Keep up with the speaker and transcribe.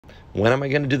When am I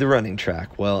going to do the running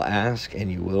track? Well, ask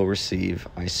and you will receive.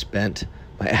 I spent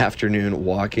my afternoon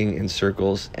walking in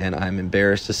circles, and I'm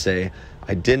embarrassed to say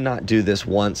I did not do this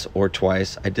once or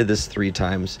twice. I did this 3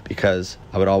 times because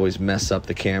I would always mess up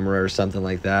the camera or something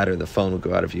like that, or the phone would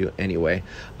go out of view. Anyway,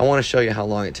 I want to show you how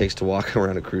long it takes to walk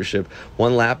around a cruise ship.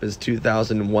 One lap is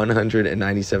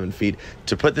 2,197 feet.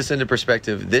 To put this into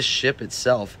perspective, this ship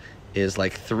itself is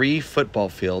like 3 football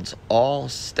fields all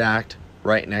stacked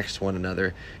right next to one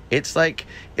another. It's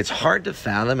hard to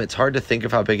fathom. It's hard to think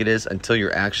of how big it is until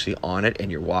you're actually on it and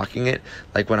you're walking it.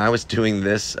 Like when I was doing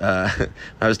this,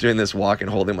 walk and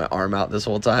holding my arm out this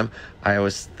whole time, I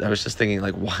was just thinking,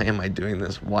 like, why am I doing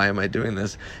this? Why am I doing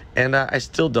this? And I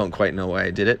still don't quite know why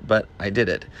I did it, but I did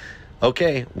it.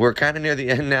 Okay, we're kind of near the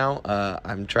end now.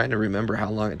 I'm trying to remember how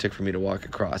long it took for me to walk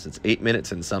across. It's 8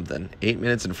 minutes and something. 8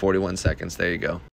 minutes and 41 seconds. There you go.